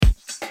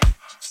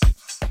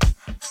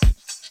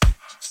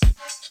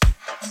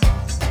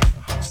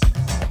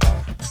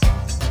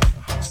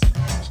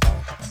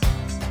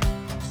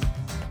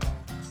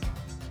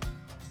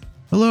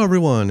Hello,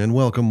 everyone, and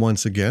welcome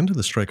once again to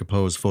the Strike a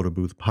Pose Photo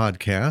Booth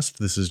podcast.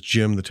 This is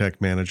Jim, the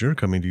tech manager,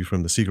 coming to you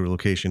from the secret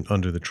location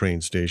under the train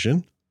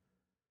station.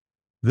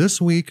 This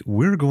week,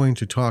 we're going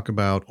to talk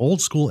about old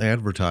school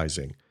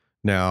advertising.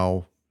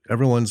 Now,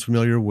 everyone's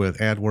familiar with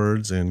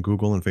AdWords and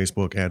Google and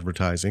Facebook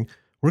advertising.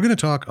 We're going to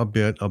talk a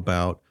bit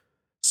about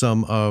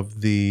some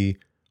of the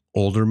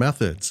older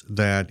methods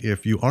that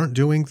if you aren't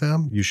doing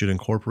them, you should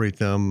incorporate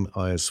them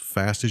as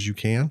fast as you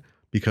can,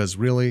 because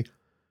really,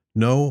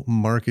 no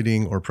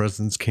marketing or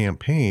presence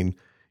campaign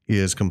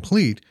is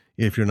complete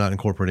if you're not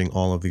incorporating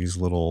all of these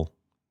little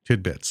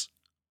tidbits.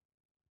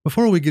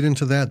 Before we get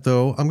into that,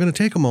 though, I'm going to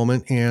take a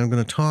moment and I'm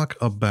going to talk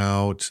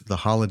about the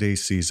holiday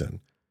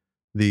season.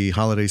 The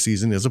holiday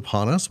season is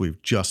upon us.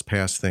 We've just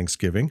passed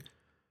Thanksgiving.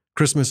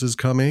 Christmas is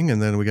coming, and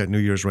then we got New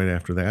Year's right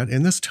after that.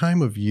 And this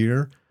time of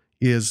year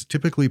is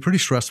typically pretty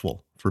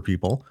stressful for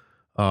people,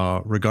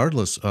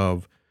 regardless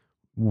of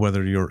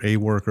whether you're a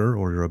worker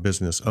or you're a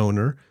business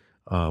owner.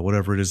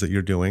 Whatever it is that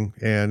you're doing.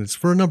 And it's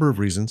for a number of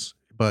reasons,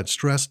 but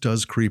stress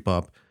does creep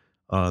up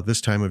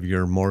this time of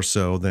year more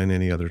so than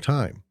any other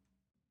time.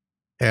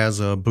 As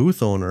a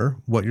booth owner,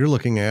 what you're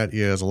looking at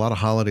is a lot of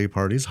holiday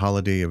parties,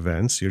 holiday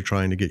events. You're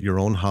trying to get your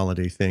own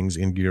holiday things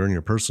in gear in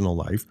your personal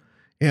life.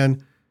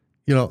 And,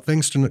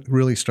 things to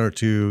really start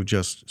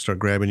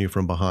grabbing you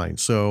from behind.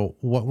 So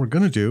what we're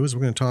going to do is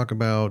we're going to talk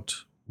about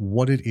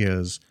what it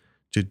is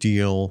to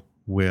deal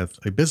with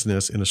a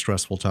business in a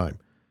stressful time.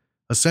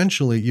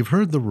 Essentially, you've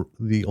heard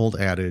the old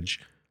adage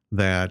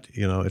that,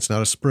 it's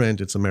not a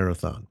sprint, it's a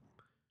marathon.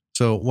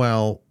 So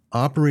while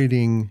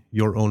operating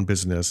your own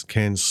business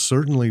can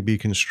certainly be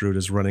construed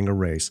as running a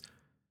race,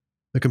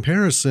 the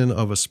comparison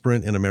of a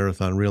sprint and a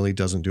marathon really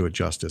doesn't do it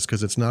justice,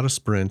 because it's not a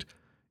sprint,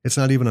 it's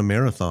not even a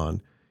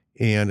marathon,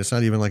 and it's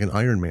not even like an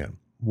Ironman.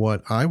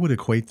 What I would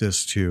equate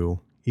this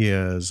to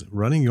is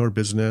running your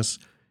business,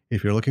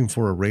 if you're looking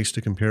for a race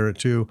to compare it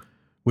to,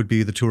 would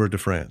be the Tour de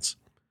France.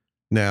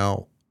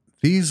 Now,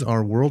 these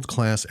are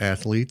world-class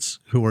athletes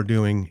who are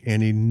doing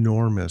an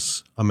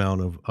enormous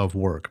amount of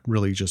work,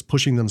 really just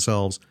pushing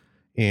themselves,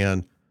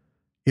 and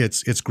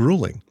it's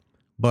grueling.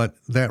 But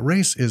that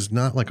race is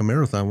not like a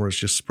marathon where it's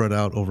just spread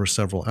out over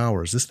several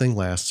hours. This thing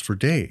lasts for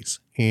days.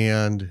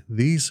 And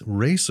these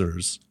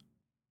racers,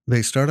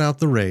 they start out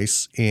the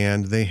race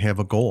and they have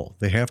a goal.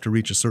 They have to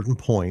reach a certain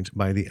point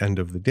by the end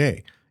of the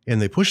day,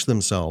 and they push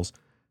themselves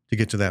to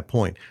get to that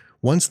point.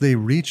 Once they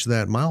reach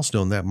that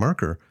milestone, that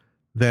marker,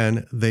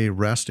 then they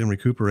rest and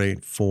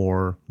recuperate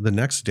for the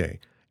next day.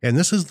 And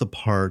this is the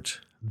part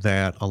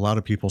that a lot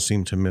of people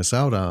seem to miss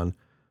out on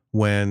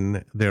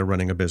when they're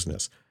running a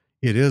business.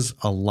 It is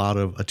a lot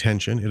of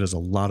attention. It is a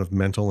lot of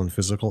mental and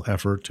physical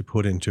effort to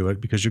put into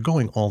it because you're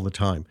going all the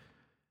time.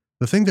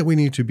 The thing that we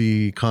need to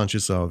be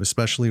conscious of,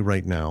 especially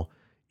right now,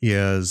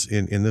 is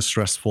in this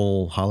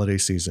stressful holiday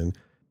season,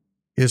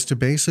 is to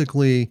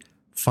basically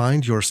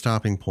find your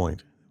stopping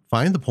point.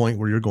 Find the point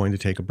where you're going to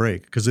take a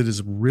break, because it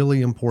is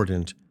really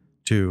important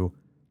to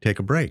take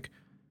a break.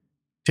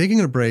 Taking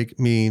a break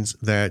means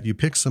that you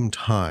pick some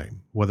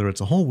time, whether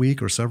it's a whole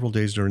week or several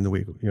days during the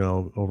week,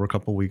 over a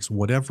couple of weeks,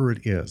 whatever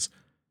it is.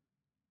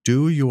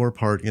 Do your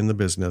part in the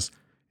business,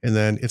 and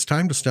then it's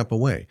time to step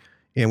away.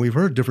 And we've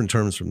heard different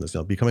terms from this,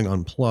 becoming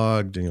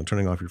unplugged,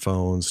 turning off your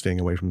phone, staying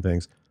away from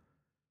things.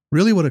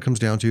 Really what it comes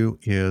down to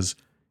is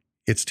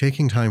it's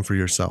taking time for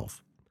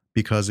yourself.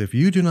 Because if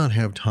you do not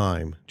have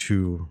time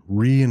to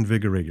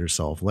reinvigorate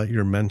yourself, let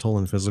your mental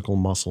and physical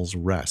muscles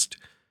rest,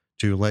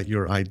 to let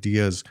your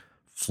ideas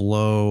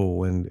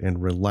flow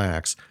and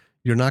relax,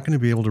 you're not going to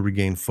be able to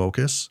regain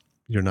focus.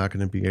 You're not going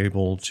to be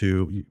able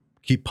to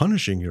keep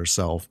punishing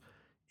yourself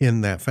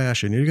in that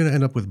fashion. You're going to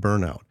end up with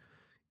burnout.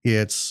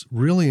 It's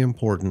really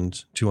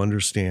important to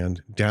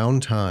understand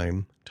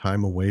downtime,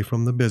 time away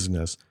from the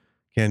business,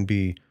 can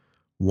be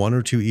 1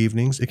 or 2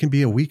 evenings. It can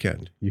be a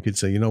weekend. You could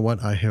say, you know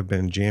what? I have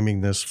been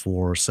jamming this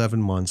for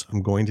 7 months.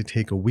 I'm going to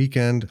take a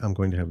weekend. I'm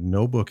going to have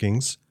no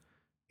bookings,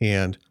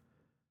 and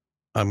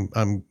I'm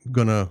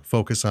going to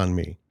focus on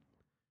me.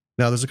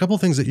 Now, there's a couple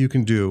things that you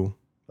can do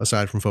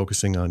aside from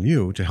focusing on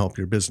you to help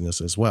your business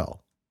as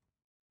well.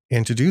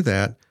 And to do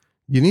that,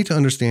 you need to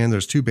understand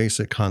there's 2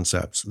 basic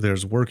concepts.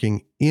 There's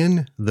working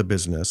in the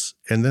business,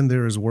 and then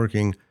there is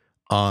working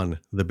on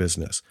the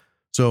business.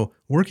 So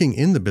working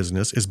in the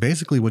business is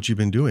basically what you've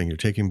been doing. You're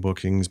taking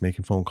bookings,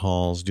 making phone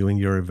calls, doing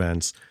your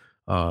events,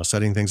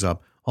 setting things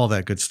up, all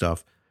that good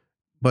stuff.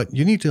 But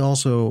you need to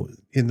also,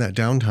 in that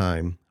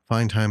downtime,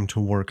 find time to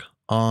work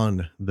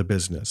on the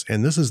business.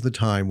 And this is the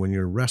time when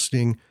you're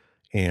resting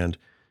and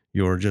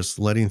you're just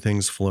letting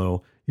things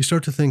flow. You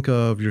start to think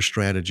of your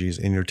strategies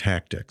and your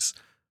tactics.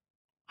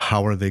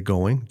 How are they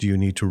going? Do you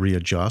need to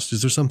readjust?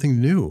 Is there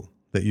something new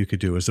that you could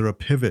do? Is there a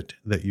pivot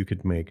that you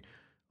could make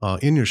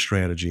in your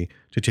strategy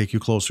to take you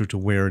closer to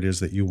where it is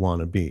that you want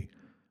to be?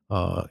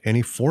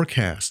 Any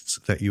forecasts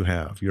that you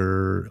have,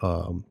 your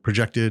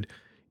projected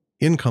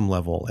income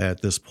level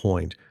at this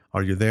point,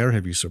 are you there?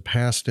 Have you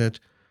surpassed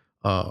it?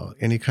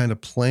 Any kind of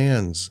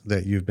plans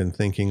that you've been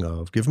thinking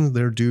of, give them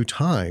their due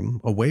time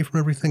away from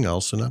everything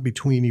else. So not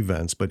between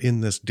events, but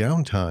in this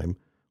downtime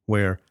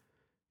where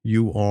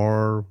you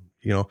are,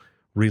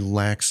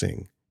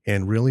 relaxing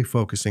and really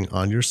focusing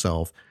on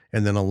yourself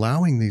and then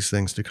allowing these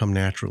things to come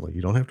naturally.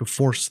 You don't have to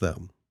force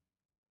them.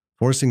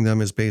 Forcing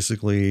them is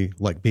basically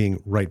like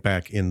being right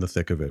back in the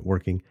thick of it,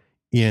 working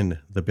in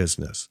the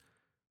business.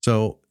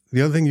 So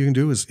the other thing you can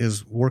do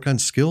is work on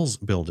skills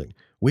building.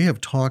 We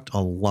have talked a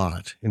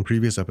lot in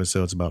previous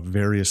episodes about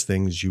various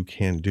things you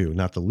can do,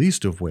 not the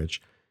least of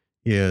which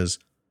is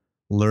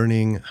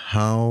learning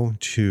how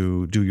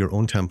to do your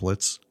own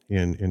templates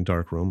in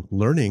Darkroom,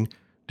 learning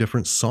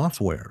different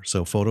software.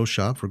 So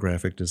Photoshop for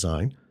graphic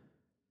design.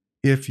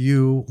 If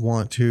you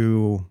want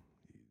to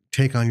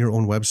take on your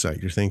own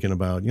website, you're thinking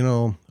about, I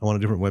want a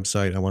different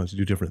website, I want it to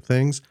do different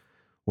things.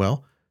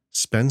 Well,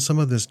 spend some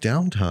of this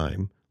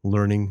downtime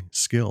learning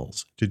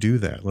skills to do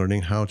that,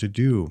 learning how to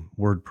do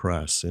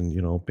WordPress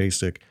and,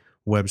 basic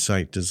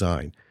website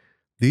design.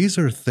 These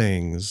are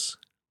things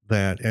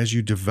that as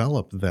you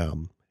develop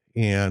them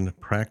and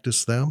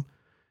practice them,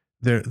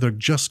 they're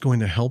just going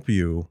to help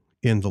you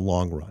in the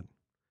long run.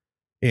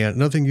 And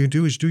another thing you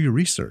do is do your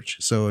research.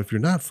 So if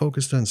you're not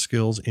focused on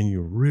skills and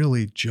you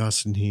really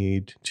just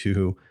need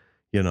to,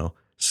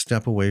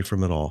 step away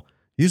from it all,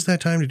 use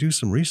that time to do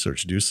some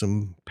research, do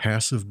some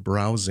passive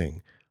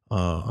browsing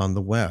on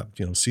the web,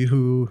 see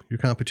who your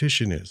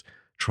competition is,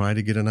 try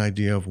to get an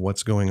idea of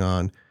what's going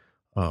on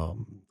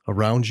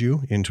around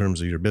you in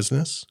terms of your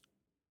business,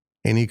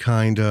 any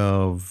kind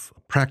of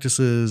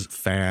practices,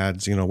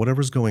 fads,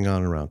 whatever's going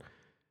on around.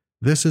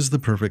 This is the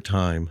perfect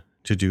time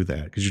to do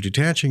that because you're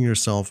detaching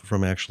yourself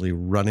from actually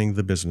running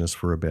the business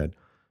for a bit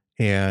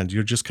and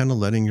you're just kind of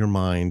letting your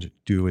mind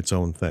do its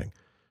own thing.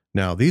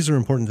 Now, these are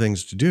important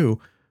things to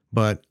do,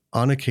 but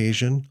on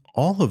occasion,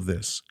 all of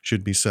this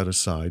should be set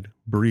aside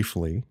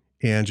briefly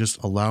and just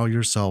allow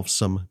yourself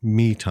some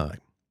me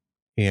time.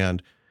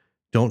 And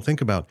don't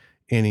think about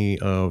any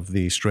of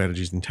the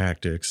strategies and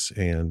tactics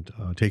and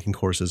taking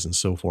courses and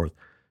so forth.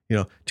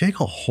 Take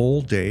a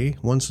whole day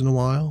once in a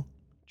while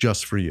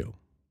just for you,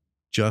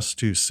 just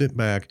to sit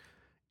back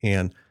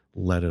and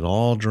let it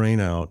all drain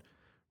out,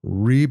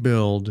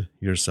 rebuild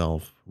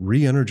yourself,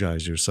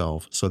 re-energize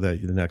yourself so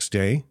that the next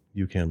day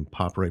you can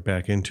pop right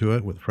back into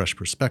it with fresh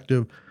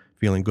perspective,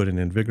 feeling good and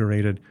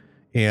invigorated,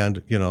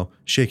 and,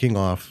 shaking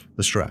off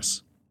the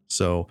stress.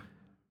 So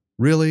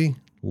really,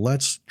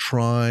 let's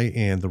try,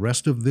 and the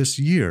rest of this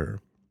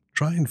year,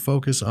 try and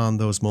focus on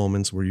those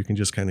moments where you can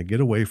just kind of get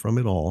away from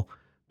it all.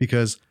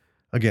 Because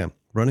again,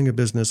 running a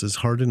business is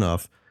hard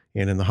enough.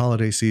 And in the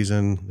holiday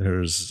season,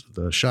 there's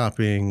the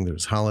shopping,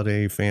 there's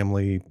holiday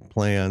family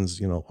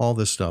plans, all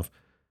this stuff.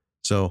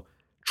 So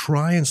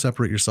try and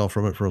separate yourself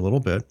from it for a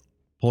little bit,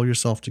 pull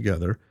yourself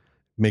together,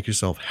 make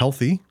yourself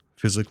healthy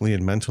physically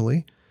and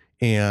mentally.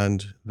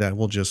 And that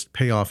will just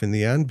pay off in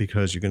the end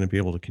because you're going to be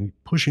able to keep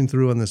pushing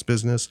through on this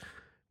business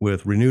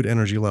with renewed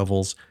energy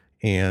levels.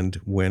 And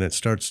when it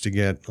starts to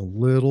get a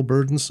little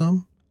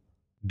burdensome,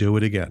 do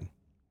it again.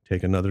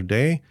 Take another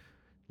day,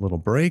 little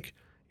break,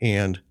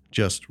 and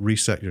just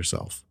reset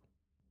yourself.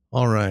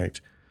 All right.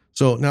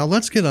 So now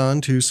let's get on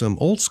to some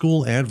old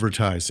school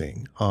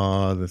advertising,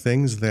 the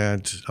things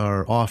that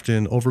are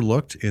often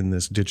overlooked in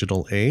this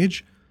digital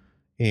age.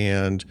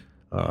 And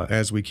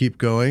as we keep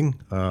going,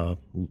 a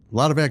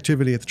lot of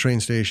activity at the train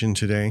station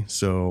today,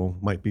 so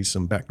might be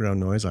some background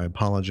noise. I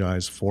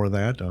apologize for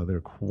that. They're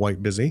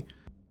quite busy.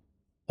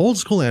 Old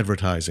school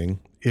advertising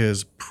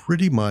is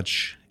pretty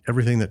much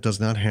everything that does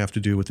not have to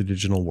do with the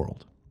digital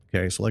world.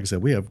 Okay, so like I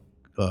said, we have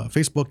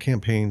Facebook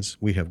campaigns,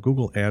 we have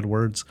Google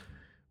AdWords,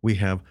 we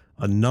have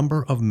a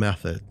number of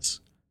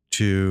methods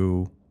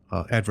to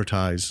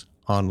advertise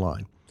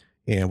online.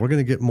 And we're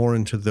going to get more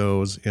into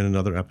those in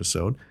another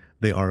episode.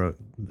 They are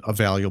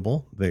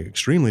valuable, they're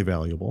extremely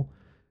valuable.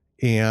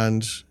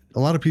 And a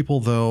lot of people,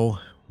 though,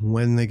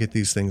 when they get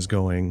these things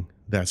going,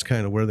 that's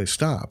kind of where they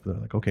stop. They're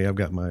like, okay, I've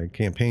got my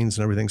campaigns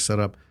and everything set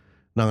up.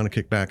 Now I'm going to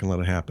kick back and let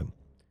it happen.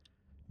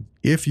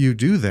 If you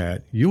do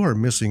that, you are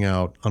missing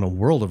out on a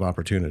world of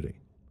opportunity.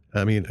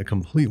 I mean, a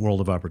complete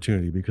world of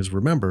opportunity, because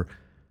remember,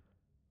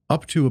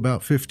 up to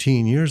about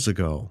 15 years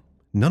ago,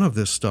 none of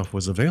this stuff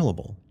was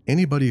available.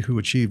 Anybody who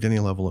achieved any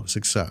level of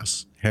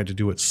success had to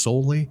do it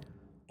solely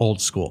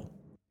old school.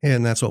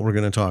 And that's what we're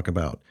going to talk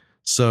about.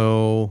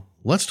 So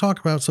let's talk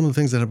about some of the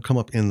things that have come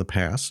up in the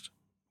past.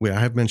 I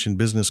have mentioned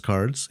business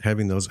cards,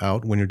 having those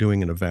out when you're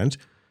doing an event.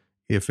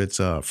 If it's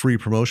a free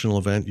promotional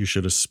event, you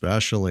should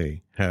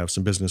especially have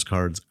some business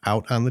cards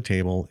out on the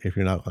table if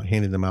you're not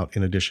handing them out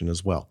in addition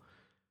as well.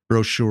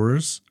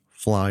 Brochures,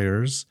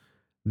 flyers,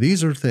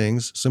 these are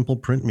things, simple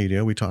print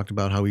media. We talked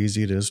about how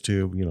easy it is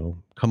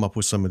to, come up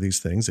with some of these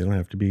things. They don't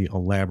have to be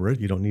elaborate.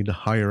 You don't need to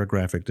hire a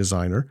graphic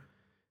designer.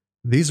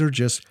 These are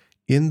just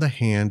in the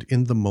hand,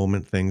 in the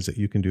moment things that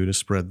you can do to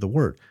spread the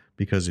word.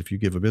 Because if you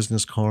give a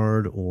business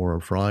card or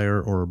a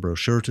flyer or a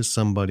brochure to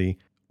somebody,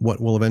 what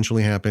will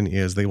eventually happen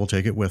is they will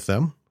take it with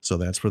them. So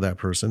that's for that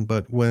person.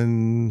 But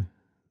when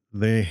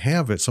they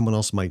have it, someone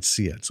else might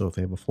see it. So if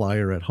they have a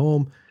flyer at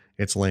home,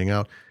 it's laying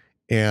out.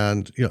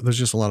 And there's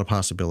just a lot of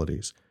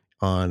possibilities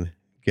on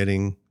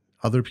getting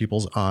other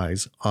people's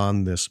eyes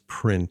on this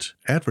print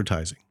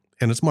advertising.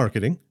 and it's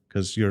marketing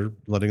because you're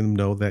letting them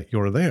know that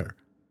you're there.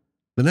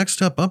 The next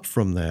step up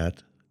from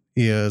that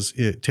is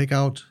take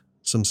out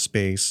some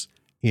space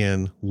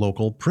in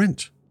local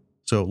print.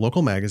 So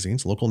local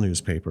magazines, local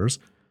newspapers,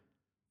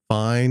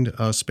 find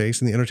a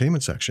space in the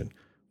entertainment section.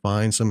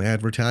 Find some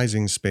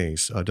advertising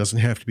space. Doesn't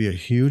have to be a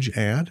huge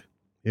ad.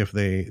 If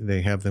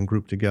they have them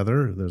grouped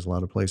together, there's a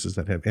lot of places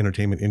that have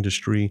entertainment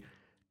industry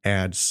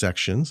ad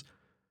sections.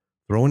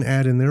 Throw an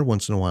ad in there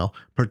once in a while,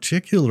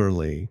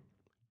 particularly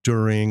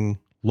during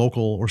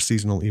local or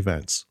seasonal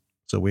events.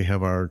 So we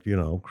have our,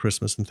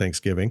 Christmas and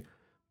Thanksgiving,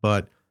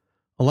 but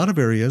a lot of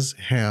areas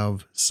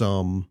have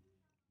some,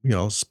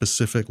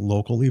 specific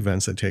local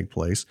events that take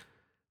place.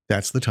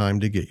 That's the time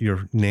to get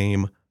your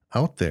name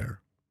out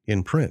there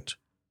in print.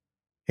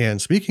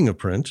 And speaking of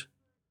print,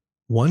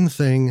 one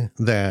thing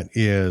that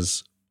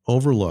is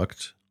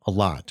overlooked a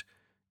lot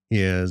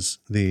is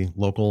the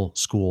local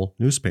school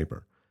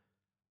newspaper.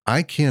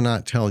 I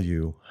cannot tell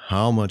you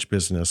how much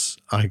business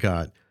I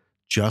got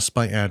just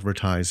by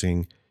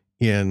advertising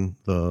in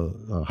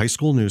the high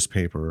school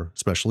newspaper,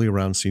 especially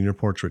around senior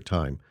portrait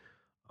time,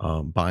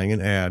 buying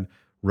an ad,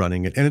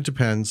 running it. And it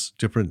depends.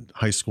 Different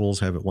high schools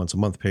have it once a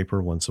month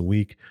paper, once a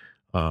week.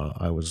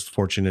 I was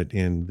fortunate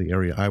in the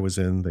area I was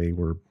in. They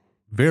were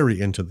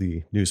very into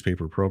the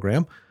newspaper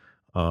program,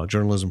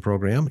 journalism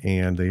program,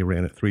 and they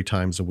ran it 3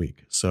 times a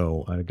week.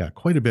 So I got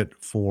quite a bit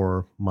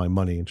for my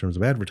money in terms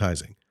of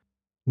advertising.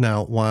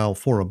 Now, while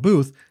for a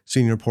booth,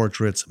 senior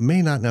portraits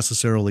may not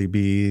necessarily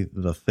be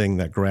the thing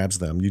that grabs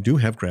them, you do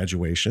have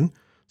graduation.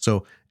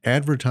 So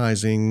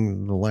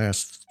advertising the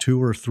last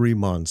 2 or 3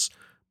 months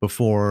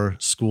before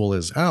school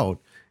is out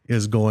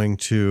is going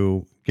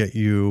to get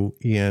you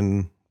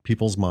in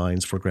people's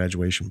minds for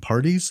graduation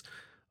parties.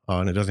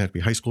 And it doesn't have to be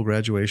high school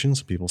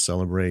graduations. People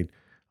celebrate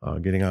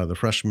getting out of the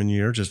freshman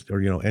year,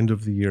 or end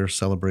of the year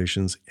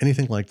celebrations,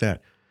 anything like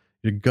that.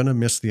 You're going to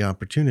miss the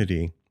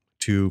opportunity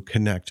to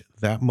connect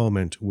that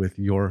moment with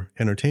your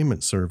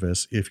entertainment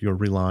service if you're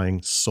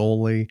relying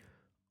solely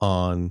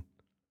on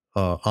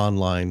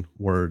online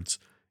words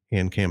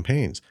and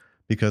campaigns,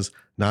 because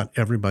not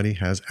everybody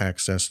has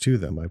access to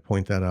them. I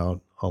point that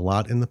out a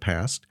lot in the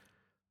past,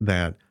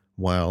 that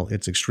while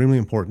it's extremely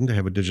important to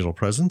have a digital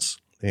presence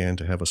and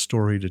to have a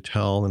story to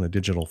tell in a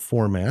digital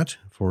format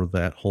for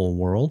that whole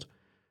world,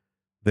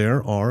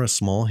 there are a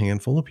small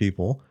handful of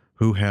people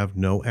who have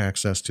no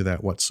access to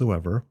that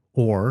whatsoever,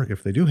 or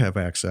if they do have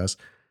access,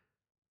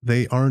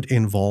 they aren't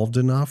involved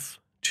enough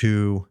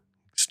to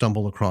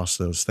stumble across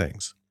those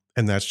things.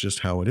 And that's just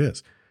how it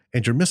is.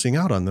 And you're missing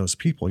out on those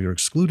people. You're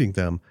excluding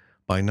them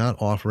by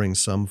not offering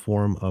some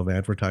form of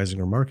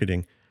advertising or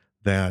marketing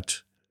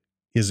that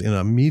is in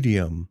a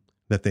medium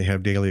that they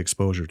have daily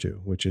exposure to,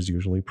 which is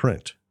usually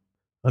print.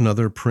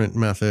 Another print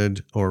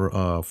method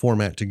or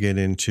format to get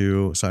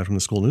into, aside from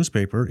the school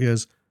newspaper,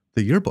 is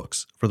the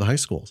yearbooks for the high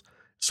schools.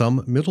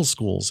 Some middle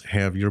schools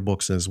have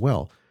yearbooks as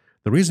well.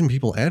 The reason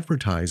people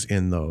advertise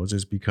in those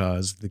is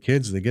because the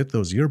kids, they get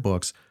those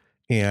yearbooks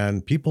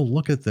and people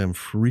look at them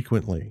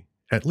frequently,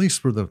 at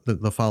least for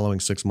the following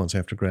 6 months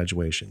after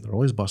graduation. They're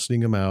always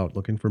busting them out,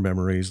 looking for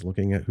memories,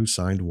 looking at who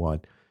signed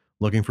what,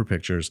 looking for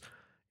pictures.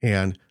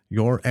 And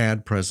your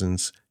ad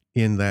presence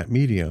in that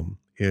medium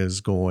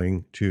is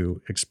going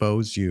to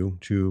expose you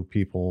to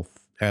people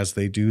as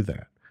they do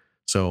that.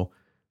 So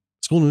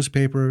school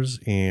newspapers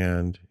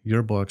and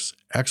yearbooks,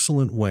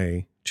 excellent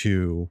way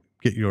to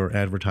get your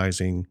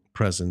advertising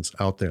presence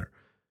out there.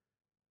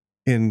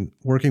 In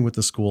working with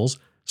the schools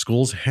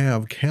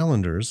have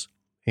calendars,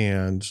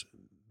 and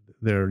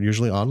they're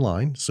usually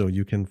online, so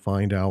you can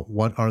find out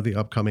what are the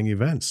upcoming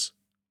events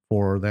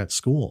for that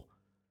school.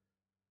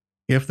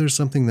 If there's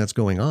something that's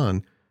going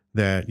on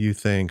that you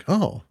think,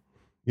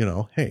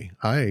 hey,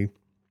 I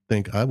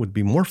think I would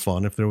be more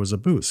fun if there was a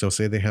booth. So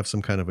say they have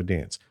some kind of a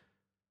dance.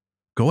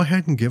 Go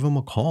ahead and give them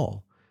a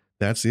call.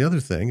 That's the other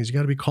thing, is you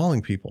got to be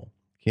calling people.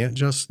 Can't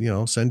just,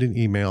 send an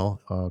email.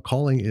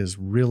 Calling is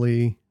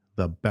really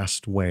the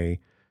best way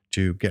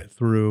to get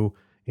through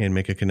and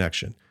make a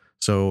connection.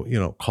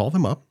 So, call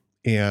them up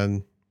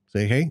and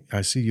say, hey,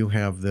 I see you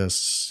have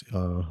this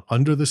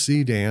Under the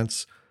Sea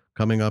dance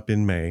coming up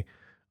in May.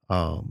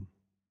 Would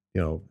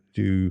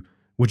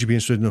you be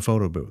interested in a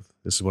photo booth?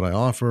 This is what I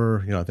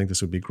offer. I think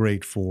this would be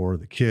great for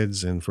the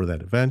kids and for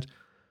that event.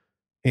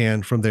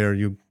 And from there,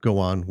 you go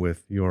on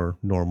with your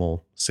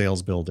normal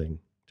sales building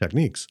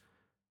techniques.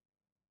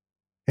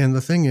 And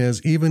the thing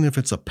is, even if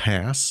it's a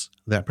pass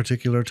that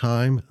particular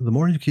time, the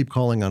more you keep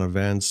calling on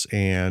events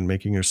and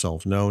making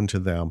yourself known to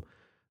them,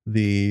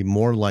 the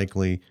more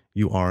likely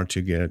you are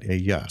to get a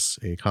yes,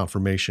 a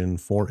confirmation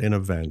for an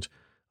event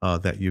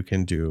that you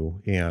can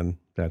do. And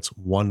that's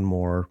one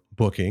more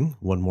booking,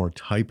 one more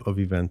type of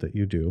event that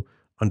you do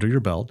under your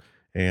belt,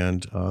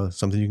 and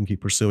something you can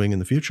keep pursuing in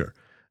the future.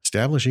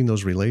 Establishing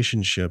those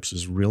relationships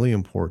is really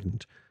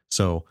important.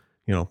 So,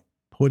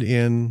 put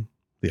in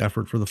the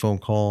effort for the phone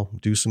call,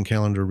 do some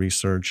calendar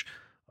research,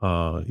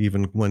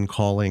 even when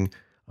calling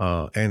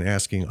and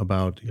asking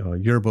about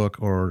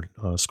yearbook or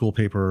school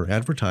paper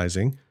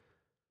advertising.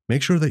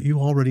 make sure that you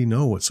already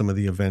know what some of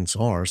the events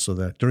are so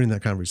that during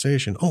that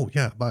conversation, oh,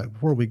 yeah,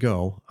 before we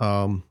go,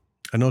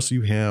 I notice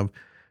you have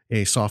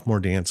a sophomore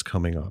dance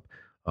coming up.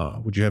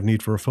 Would you have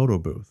need for a photo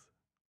booth?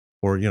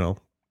 Or,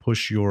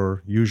 push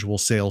your usual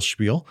sales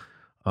spiel,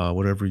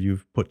 whatever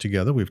you've put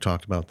together. We've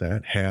talked about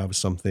that. Have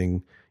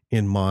something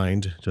in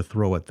mind to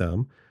throw at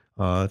them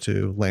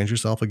to land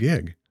yourself a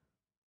gig.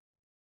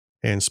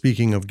 And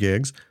speaking of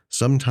gigs,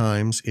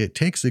 sometimes it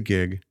takes a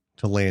gig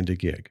to land a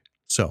gig.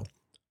 So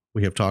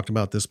we have talked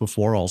about this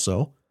before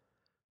also.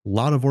 A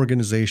lot of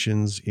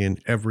organizations in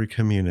every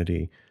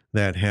community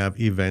that have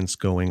events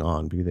going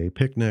on, be they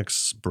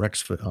picnics,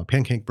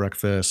 pancake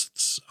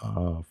breakfasts,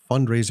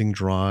 fundraising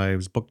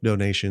drives, book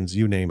donations,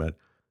 you name it.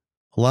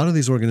 A lot of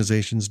these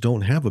organizations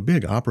don't have a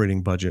big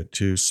operating budget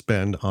to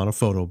spend on a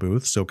photo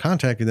booth. So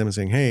contacting them and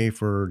saying, hey,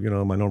 for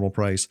my normal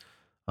price,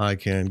 I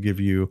can give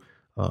you,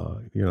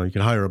 you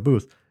can hire a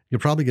booth.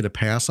 You'll probably get a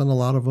pass on a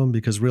lot of them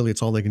because really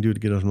it's all they can do to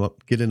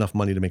get enough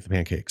money to make the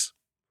pancakes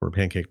for a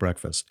pancake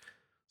breakfast.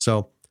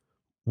 So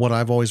what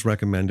I've always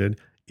recommended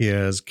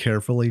is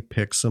carefully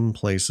pick some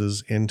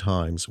places and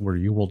times where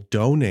you will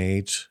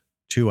donate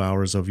 2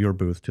 hours of your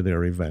booth to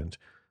their event,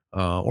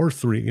 or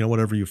 3,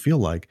 whatever you feel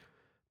like,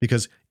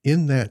 because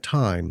in that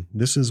time,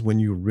 this is when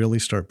you really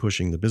start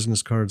pushing the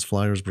business cards,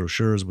 flyers,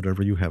 brochures,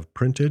 whatever you have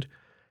printed,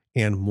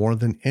 and more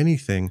than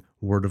anything,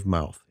 word of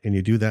mouth. And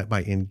you do that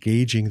by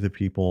engaging the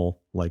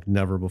people like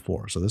never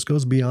before. So this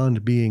goes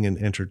beyond being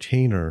an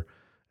entertainer,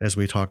 as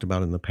we talked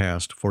about in the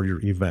past for your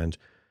event.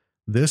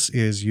 This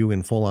is you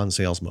in full-on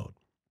sales mode,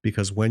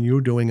 because when you're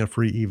doing a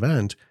free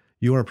event,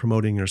 you are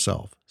promoting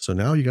yourself. So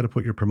now you got to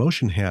put your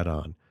promotion hat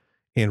on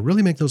and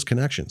really make those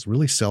connections,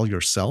 really sell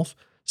yourself,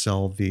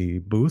 sell the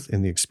booth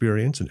and the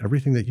experience and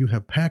everything that you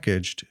have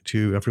packaged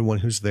to everyone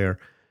who's there.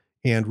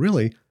 And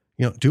really,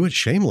 do it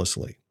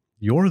shamelessly.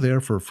 You're there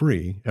for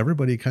free.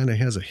 Everybody kind of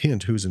has a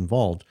hint who's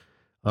involved.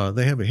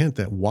 They have a hint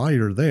that why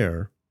you're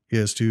there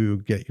is to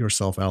get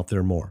yourself out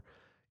there more.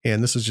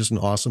 And this is just an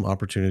awesome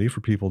opportunity for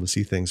people to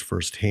see things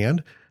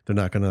firsthand. They're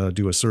not going to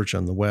do a search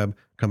on the web,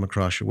 come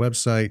across your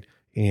website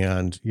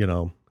and,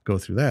 go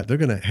through that. They're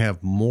going to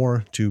have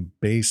more to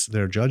base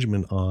their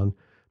judgment on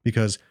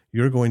because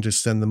you're going to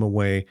send them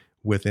away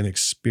with an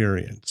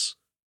experience.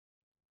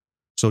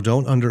 So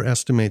don't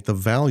underestimate the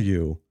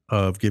value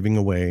of giving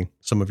away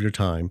some of your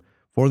time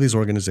for these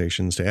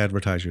organizations to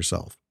advertise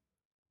yourself.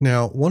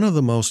 Now, one of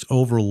the most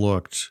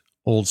overlooked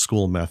old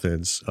school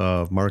methods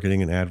of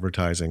marketing and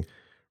advertising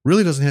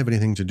really doesn't have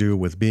anything to do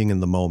with being in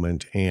the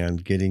moment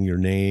and getting your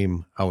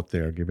name out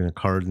there, giving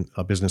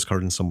a business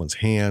card in someone's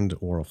hand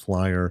or a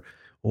flyer,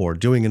 or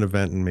doing an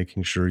event and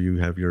making sure you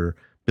have your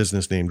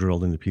business name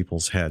drilled into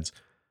people's heads.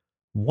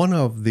 One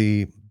of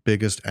the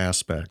biggest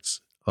aspects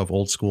of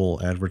old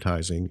school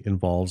advertising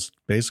involves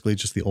basically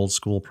just the old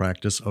school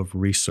practice of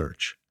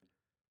research.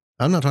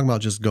 I'm not talking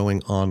about just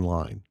going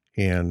online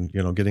and,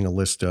 getting a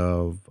list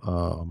of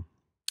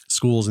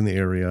schools in the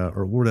area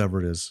or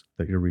whatever it is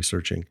that you're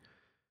researching.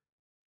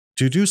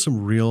 To do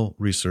some real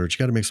research, you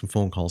got to make some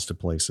phone calls to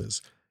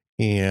places.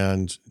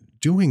 And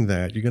doing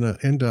that, you're going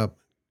to end up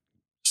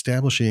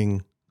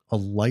establishing a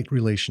light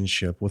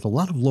relationship with a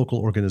lot of local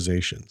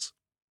organizations,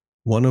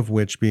 one of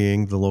which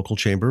being the local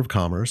Chamber of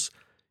Commerce.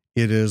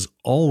 It is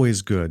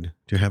always good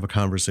to have a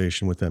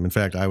conversation with them. In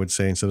fact, I would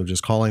say instead of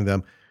just calling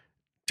them,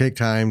 take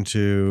time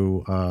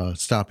to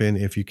stop in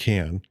if you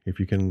can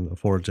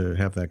afford to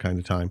have that kind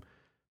of time.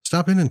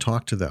 Stop in and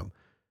talk to them.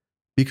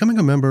 Becoming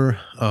a member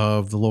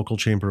of the local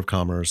Chamber of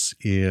Commerce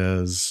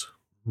is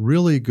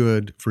really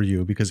good for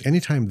you because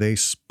anytime they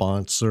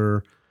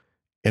sponsor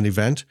an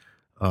event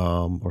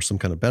or some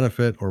kind of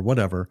benefit or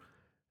whatever,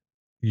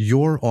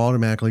 you're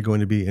automatically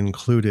going to be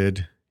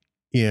included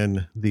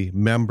in the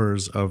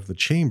members of the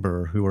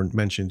chamber who are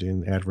mentioned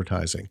in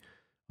advertising.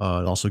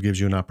 It also gives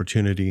you an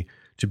opportunity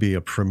to be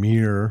a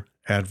premier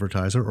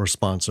advertiser or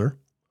sponsor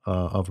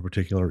of a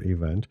particular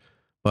event.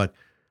 But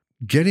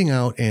getting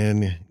out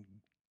and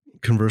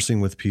conversing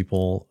with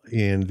people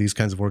in these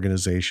kinds of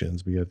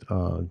organizations, be it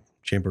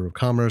Chamber of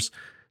Commerce,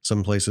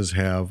 some places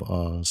have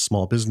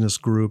small business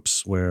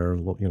groups where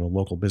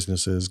local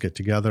businesses get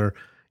together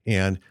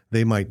and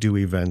they might do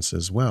events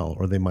as well,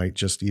 or they might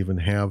just even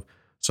have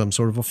some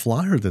sort of a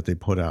flyer that they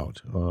put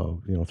out,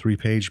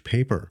 3-page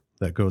paper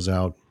that goes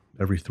out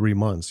every 3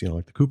 months,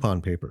 like the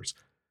coupon papers.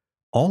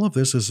 All of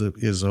this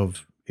is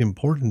of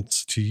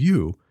importance to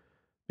you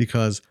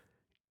because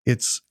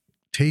it's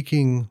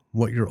taking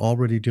what you're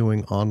already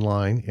doing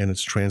online and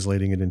it's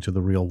translating it into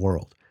the real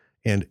world.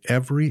 And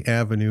every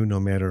avenue, no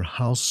matter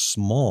how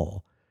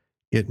small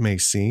it may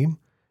seem,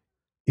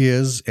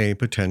 is a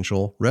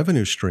potential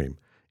revenue stream.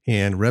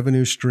 And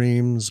revenue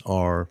streams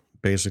are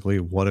basically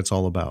what it's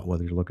all about.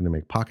 Whether you're looking to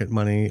make pocket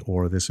money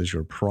or this is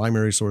your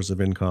primary source of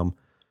income,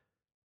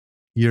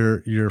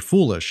 you're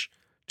foolish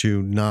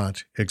to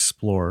not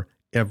explore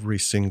every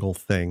single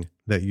thing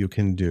that you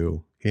can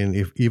do.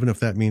 And even if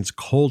that means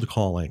cold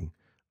calling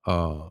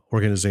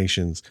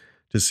organizations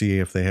to see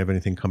if they have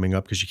anything coming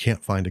up because you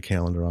can't find a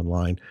calendar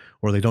online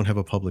or they don't have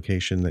a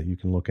publication that you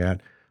can look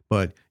at.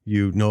 but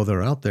you know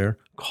they're out there,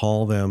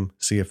 call them,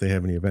 see if they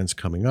have any events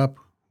coming up.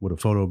 Would a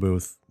photo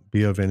booth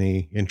be of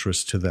any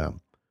interest to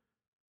them?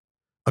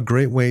 A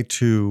great way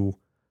to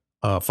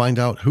find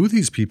out who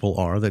these people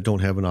are that don't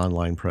have an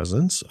online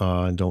presence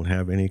and don't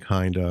have any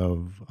kind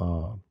of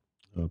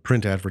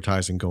print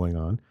advertising going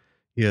on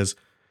is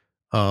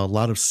a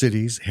lot of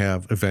cities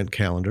have event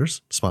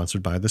calendars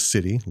sponsored by the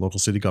city, local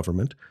city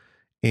government.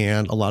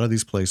 And a lot of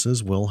these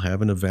places will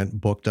have an event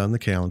booked on the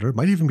calendar. It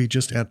might even be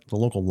just at the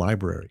local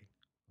library.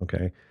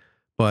 Okay.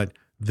 But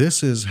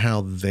this is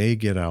how they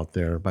get out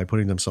there, by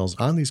putting themselves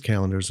on these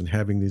calendars and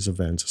having these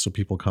events so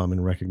people come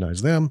and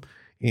recognize them.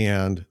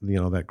 And,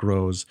 that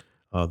grows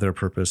their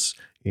purpose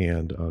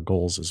and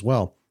goals as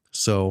well.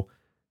 So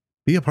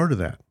be a part of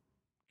that.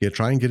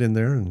 Try and get in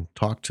there and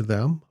talk to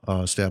them,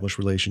 establish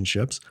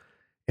relationships.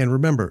 And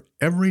remember,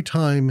 every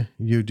time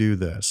you do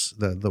this,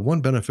 the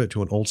one benefit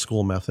to an old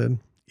school method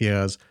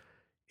is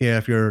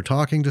if you're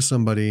talking to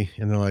somebody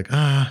and they're like,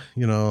 I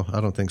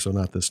don't think so,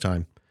 not this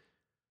time.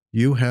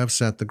 You have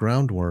set the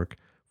groundwork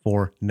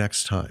for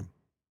next time.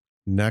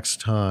 Next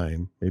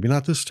time, maybe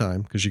not this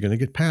time, because you're going to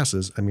get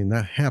passes. I mean,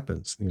 that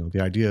happens. The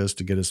idea is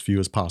to get as few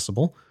as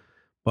possible,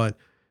 but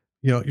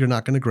you're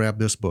not going to grab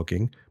this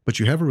booking, but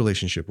you have a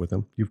relationship with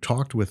them. You've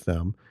talked with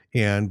them.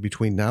 And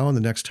between now and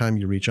the next time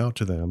you reach out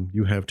to them,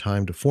 you have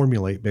time to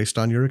formulate, based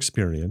on your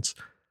experience,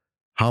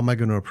 how am I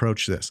going to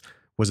approach this?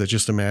 Was it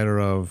just a matter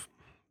of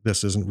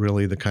this isn't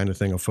really the kind of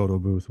thing a photo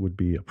booth would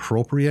be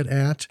appropriate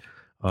at?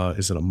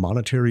 Is it a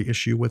monetary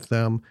issue with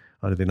them?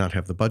 Do they not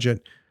have the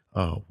budget?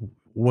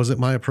 Was it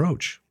my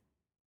approach?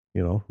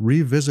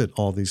 Revisit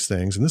all these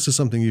things. And this is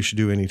something you should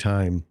do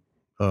anytime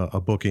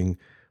a booking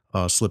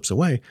slips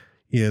away,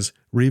 is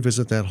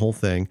revisit that whole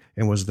thing.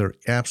 And was there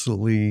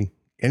absolutely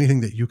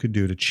anything that you could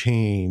do to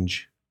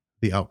change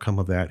the outcome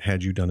of that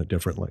had you done it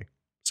differently?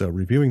 So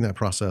reviewing that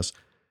process,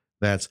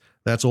 that's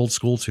old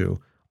school too.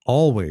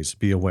 Always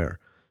be aware.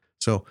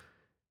 So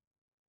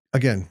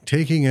again,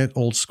 taking it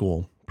old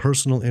school,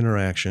 personal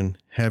interaction,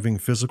 having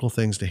physical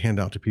things to hand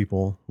out to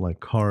people like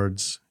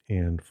cards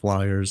and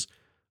flyers,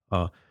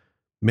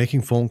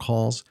 making phone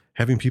calls,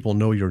 having people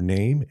know your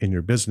name and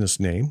your business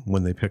name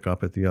when they pick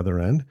up at the other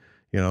end.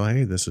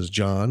 Hey, this is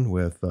John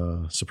with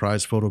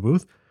Surprise Photo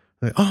Booth.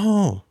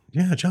 Oh,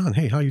 yeah, John.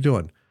 Hey, how you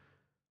doing?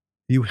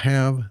 You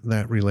have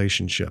that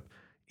relationship.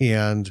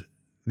 And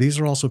these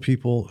are also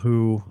people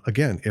who,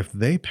 again, if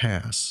they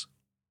pass,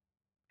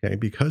 okay,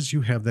 because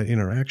you have that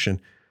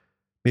interaction,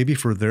 maybe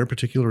for their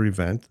particular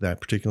event,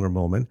 that particular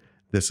moment,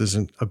 this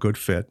isn't a good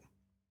fit,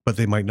 but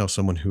they might know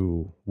someone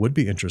who would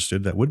be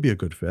interested, that would be a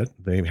good fit.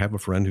 They have a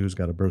friend who's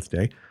got a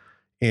birthday,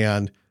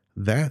 and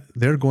that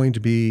they're going to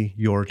be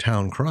your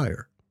town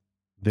crier.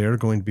 They're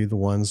going to be the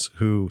ones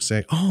who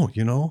say,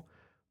 oh,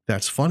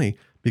 that's funny,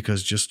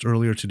 because just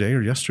earlier today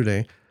or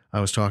yesterday,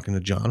 I was talking to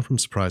John from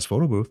Surprise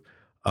Photo Booth.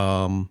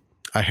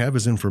 I have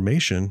his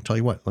information. Tell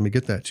you what, let me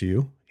get that to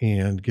you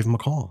and give him a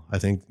call. I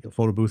think a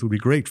photo booth would be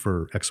great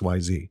for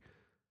XYZ.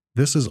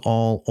 This is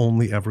all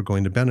only ever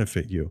going to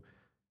benefit you.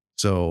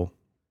 So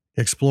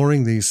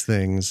exploring these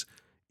things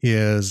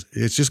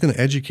it's just going to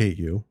educate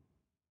you,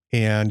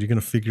 and you're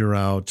going to figure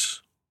out,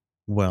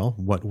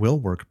 what will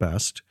work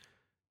best.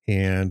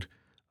 And,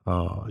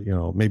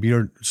 maybe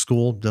your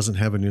school doesn't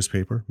have a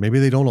newspaper. Maybe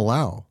they don't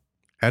allow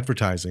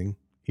advertising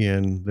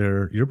in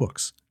their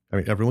yearbooks. I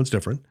mean, everyone's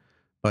different,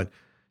 but,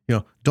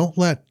 don't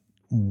let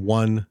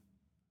one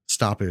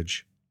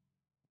stoppage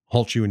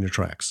halt you in your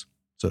tracks.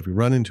 So if you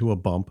run into a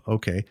bump,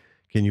 okay,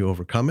 can you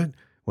overcome it?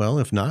 Well,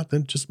 if not,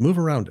 then just move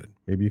around it.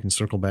 Maybe you can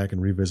circle back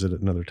and revisit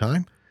it another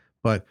time.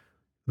 But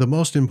the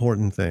most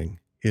important thing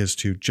is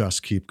to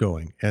just keep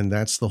going. And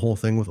that's the whole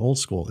thing with old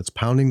school. It's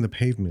pounding the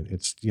pavement.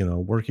 It's,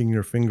 working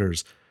your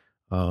fingers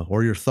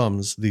or your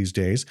thumbs these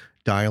days,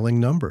 dialing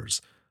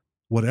numbers,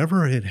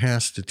 whatever it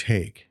has to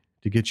take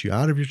to get you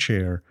out of your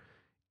chair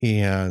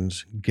and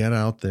get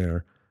out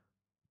there.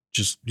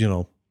 Just,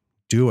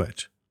 do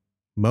it.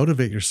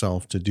 Motivate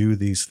yourself to do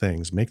these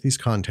things, make these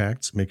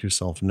contacts, make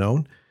yourself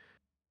known.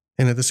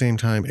 And at the same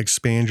time,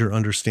 expand your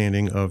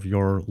understanding of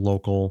your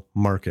local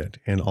market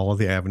and all of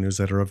the avenues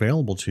that are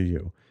available to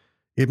you.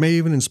 It may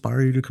even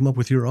inspire you to come up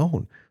with your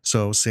own.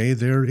 So say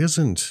there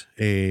isn't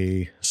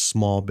a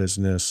small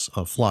business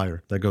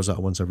flyer that goes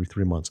out once every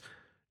 3 months.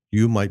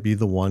 You might be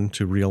the one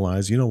to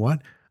realize, you know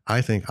what?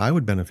 I think I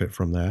would benefit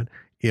from that.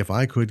 If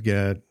I could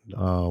get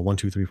 1,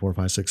 2, 3, 4,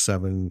 5, 6,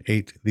 7,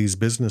 8 these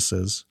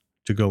businesses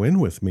to go in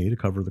with me to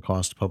cover the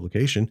cost of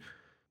publication,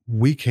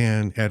 we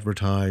can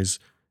advertise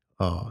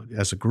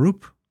as a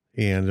group,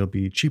 and it'll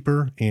be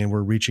cheaper, and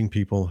we're reaching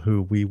people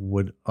who we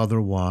would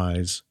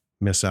otherwise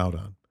miss out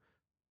on.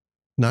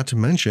 Not to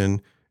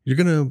mention, you're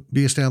going to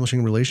be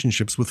establishing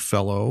relationships with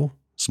fellow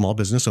small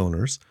business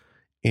owners.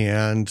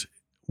 And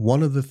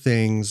one of the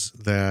things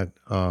that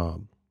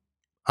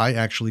I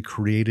actually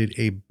created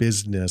a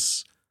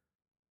business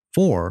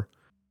for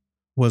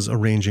was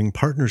arranging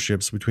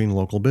partnerships between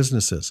local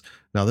businesses.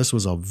 Now, this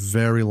was a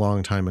very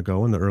long time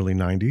ago in the early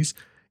 90s.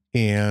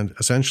 And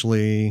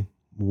essentially,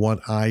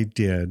 what I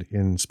did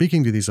in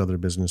speaking to these other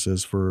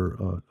businesses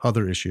for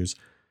other issues,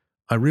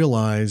 I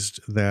realized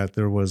that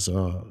there was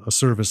a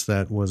service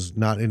that was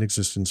not in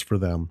existence for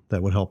them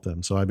that would help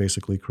them. So I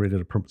basically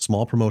created a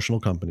small promotional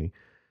company,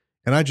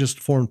 and I just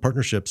formed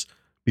partnerships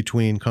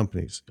between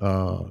companies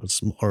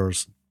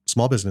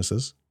small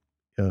businesses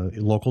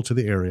local to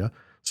the area.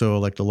 So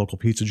like the local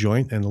pizza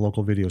joint and the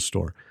local video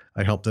store.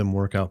 I helped them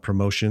work out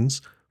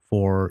promotions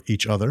for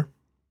each other.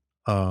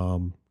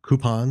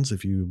 Coupons,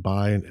 if you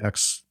buy an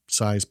X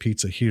size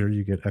pizza here,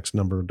 you get X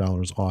number of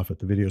dollars off at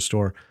the video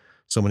store.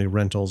 So many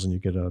rentals and you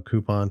get a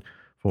coupon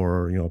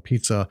for,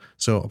 pizza.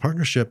 So a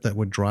partnership that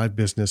would drive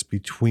business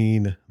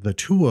between the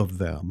two of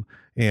them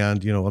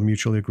and, a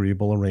mutually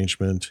agreeable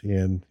arrangement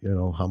in,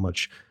 how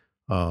much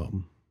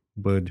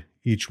would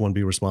each one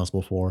be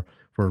responsible for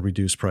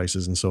reduced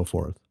prices and so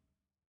forth.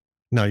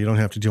 Now, you don't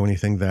have to do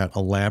anything that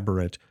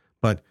elaborate,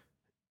 but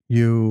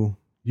you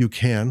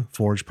can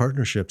forge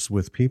partnerships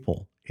with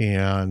people,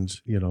 and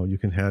you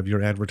can have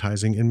your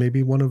advertising in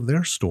maybe one of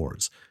their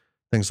stores,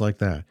 things like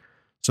that.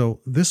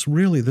 So this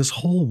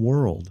whole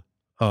world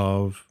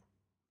of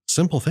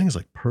simple things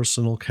like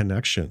personal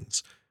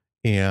connections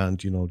and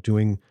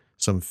doing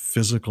some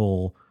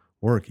physical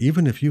work,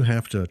 even if you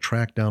have to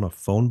track down a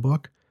phone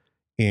book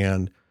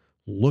and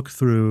look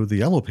through the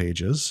yellow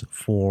pages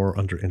for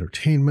under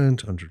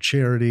entertainment, under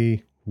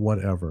charity,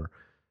 whatever.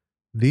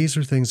 These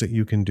are things that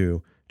you can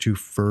do to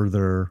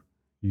further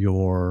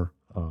your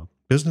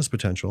business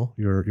potential,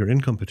 your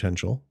income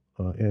potential,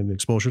 and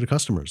exposure to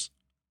customers.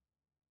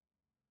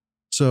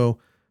 So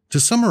to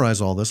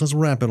summarize all this, let's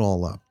wrap it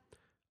all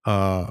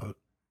up.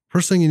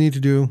 First thing you need to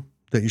do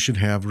that you should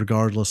have,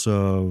 regardless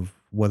of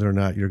whether or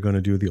not you're going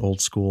to do the old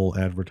school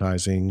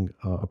advertising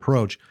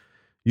approach,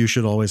 you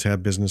should always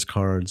have business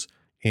cards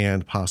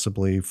and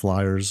possibly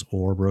flyers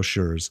or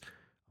brochures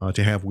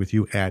to have with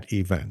you at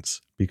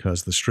events,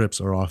 because the strips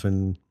are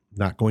often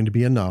not going to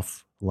be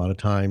enough. A lot of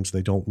times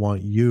they don't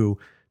want you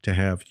to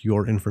have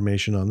your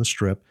information on the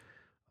strip.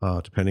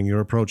 Depending your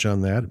approach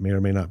on that, it may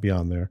or may not be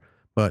on there.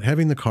 But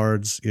having the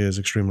cards is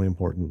extremely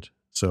important.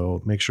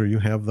 So make sure you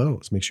have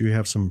those. Make sure you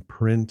have some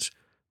print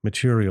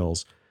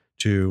materials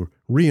to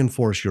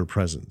reinforce your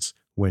presence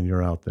when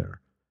you're out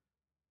there.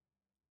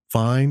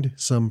 Find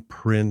some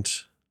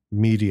print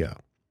media.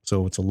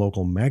 So it's a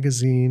local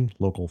magazine,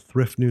 local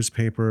thrift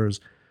newspapers,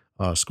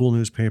 school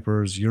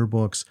newspapers,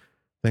 yearbooks,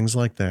 things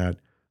like that.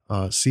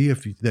 See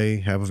if they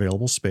have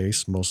available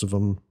space. Most of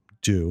them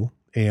do,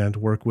 and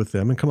work with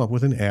them and come up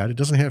with an ad. It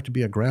doesn't have to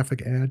be a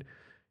graphic ad,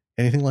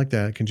 anything like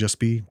that. It can just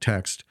be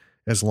text.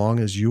 As long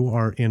as you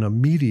are in a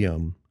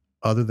medium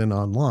other than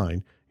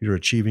online, you're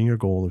achieving your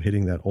goal of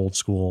hitting that old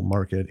school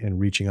market and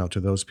reaching out to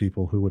those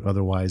people who would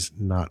otherwise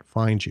not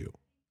find you.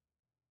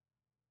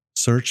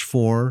 Search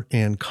for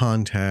and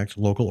contact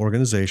local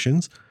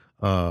organizations,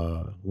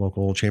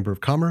 local chamber of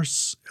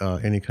commerce,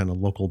 any kind of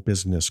local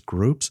business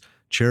groups,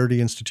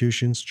 charity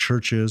institutions,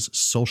 churches,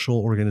 social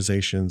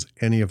organizations,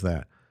 any of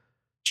that.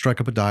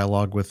 Strike up a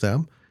dialogue with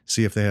them.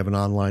 See if they have an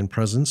online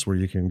presence where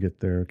you can get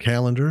their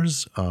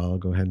calendars.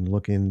 Go ahead and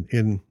look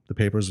in the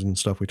papers and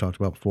stuff we talked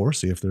about before.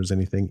 See if there's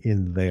anything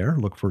in there.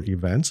 Look for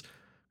events,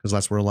 because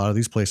that's where a lot of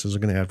these places are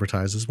going to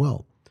advertise as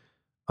well.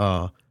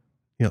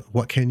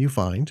 What can you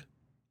find?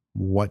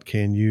 What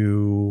can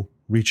you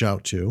reach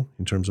out to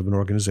in terms of an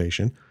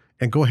organization?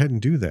 And go ahead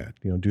and do that.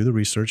 Do the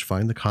research,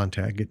 find the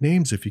contact, get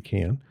names if you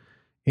can,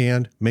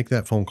 and make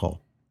that phone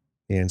call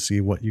and see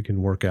what you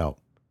can work out.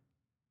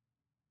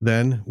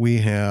 Then we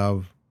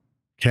have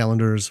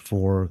calendars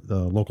for the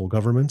local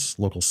governments,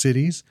 local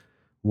cities.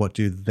 What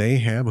do they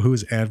have?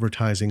 Who's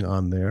advertising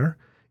on there?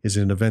 Is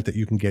it an event that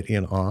you can get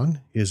in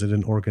on? Is it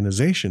an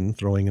organization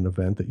throwing an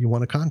event that you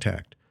want to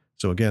contact?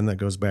 So again, that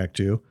goes back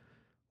to,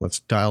 let's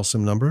dial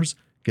some numbers,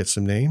 get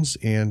some names,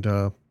 and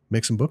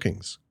make some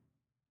bookings.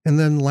 And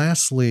then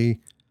lastly,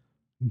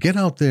 get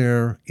out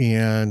there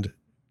and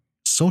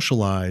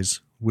socialize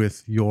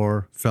with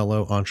your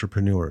fellow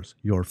entrepreneurs,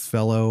 your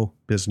fellow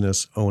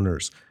business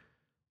owners.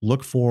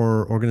 Look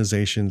for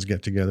organizations,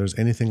 get-togethers,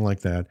 anything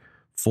like that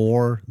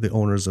for the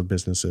owners of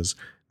businesses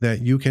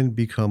that you can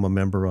become a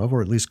member of,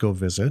 or at least go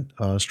visit,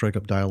 strike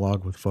up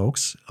dialogue with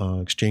folks,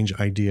 exchange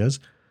ideas.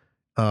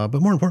 But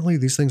more importantly,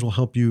 these things will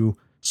help you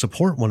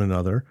support one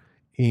another.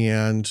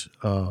 And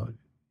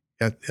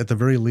at the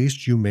very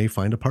least, you may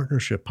find a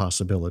partnership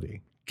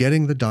possibility.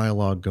 Getting the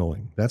dialogue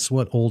going. That's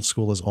what old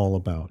school is all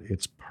about.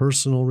 It's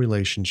personal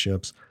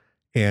relationships,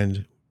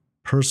 and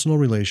personal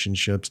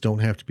relationships don't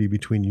have to be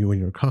between you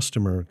and your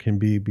customer. It can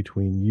be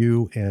between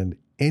you and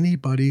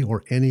anybody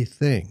or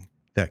anything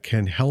that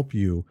can help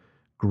you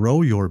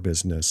grow your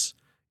business,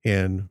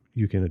 and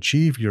you can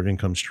achieve your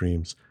income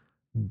streams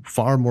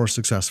far more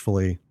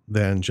successfully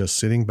than just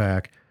sitting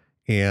back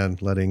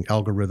and letting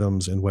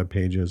algorithms and web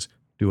pages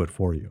do it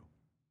for you.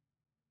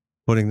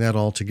 Putting that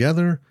all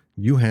together,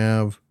 you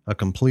have a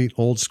complete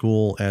old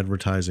school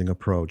advertising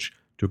approach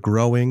to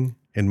growing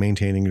and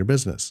maintaining your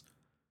business.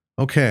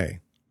 Okay,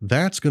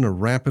 that's going to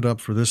wrap it up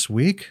for this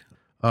week.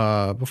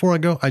 Before I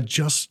go, I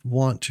just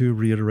want to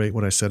reiterate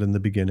what I said in the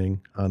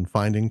beginning on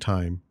finding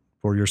time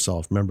for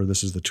yourself. Remember,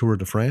 this is the Tour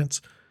de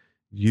France.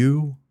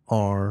 You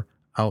are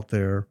out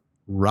there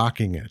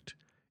rocking it,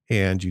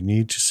 and you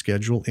need to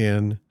schedule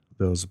in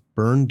those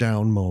burn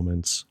down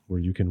moments where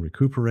you can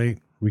recuperate,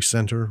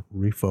 recenter,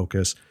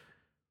 refocus,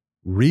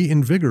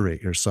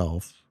 reinvigorate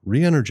yourself,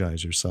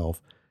 re-energize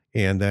yourself,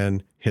 and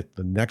then hit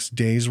the next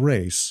day's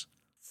race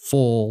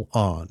full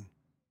on.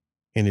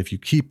 And if you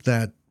keep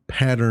that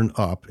pattern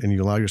up and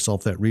you allow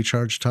yourself that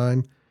recharge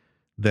time,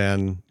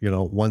 then,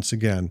 once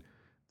again,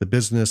 the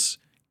business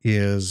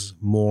is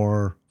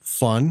more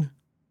fun,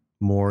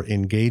 more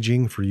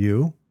engaging for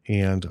you,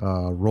 and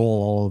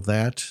roll all of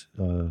that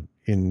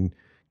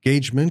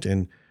engagement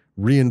and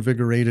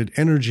reinvigorated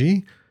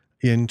energy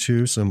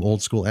into some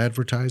old school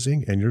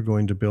advertising, and you're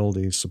going to build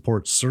a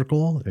support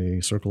circle, a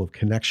circle of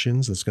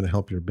connections that's going to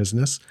help your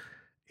business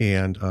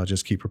and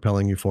just keep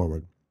propelling you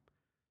forward.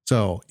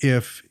 So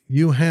if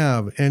you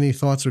have any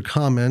thoughts or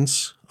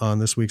comments on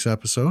this week's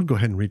episode, go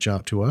ahead and reach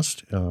out to us,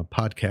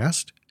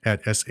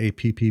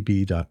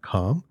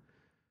 podcast@sappb.com.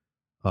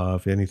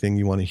 If anything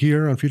you want to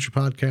hear on future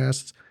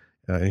podcasts,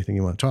 anything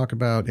you want to talk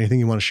about, anything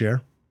you want to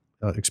share,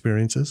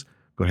 experiences,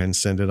 go ahead and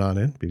send it on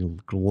in. Be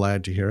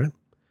glad to hear it.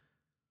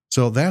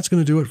 So that's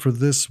going to do it for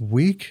this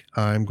week.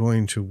 I'm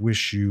going to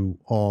wish you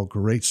all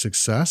great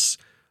success.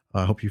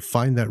 I hope you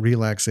find that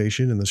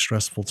relaxation in the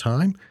stressful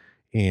time,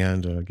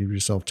 and give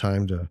yourself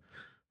time to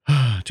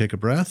take a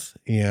breath.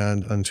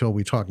 And until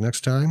we talk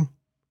next time,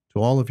 to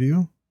all of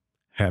you,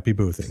 happy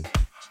boothing.